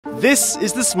This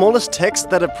is the smallest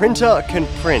text that a printer can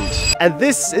print. And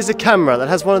this is a camera that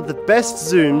has one of the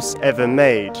best zooms ever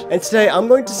made. And today I'm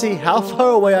going to see how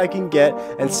far away I can get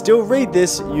and still read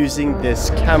this using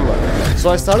this camera. So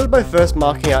I started by first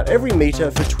marking out every meter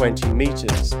for 20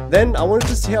 meters. Then I wanted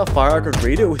to see how far I could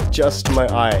read it with just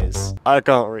my eyes. I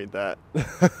can't read that.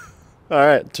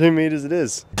 Alright, 2 meters it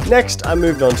is. Next, I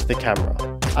moved on to the camera.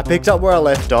 I picked up where I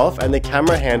left off and the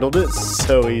camera handled it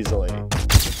so easily.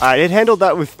 Alright, it handled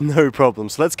that with no problem,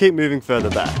 so let's keep moving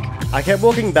further back. I kept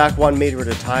walking back 1 meter at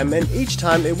a time, and each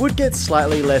time it would get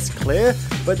slightly less clear,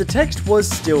 but the text was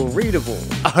still readable.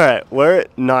 Alright, we're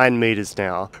at 9 meters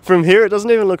now. From here, it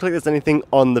doesn't even look like there's anything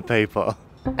on the paper.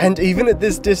 And even at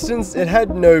this distance, it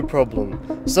had no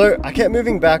problem. So I kept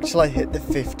moving back till I hit the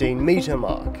 15 meter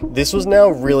mark. This was now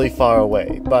really far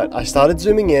away, but I started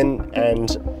zooming in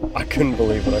and I couldn't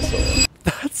believe what I saw.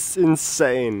 That's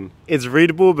insane. It's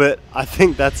readable, but I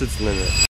think that's its limit.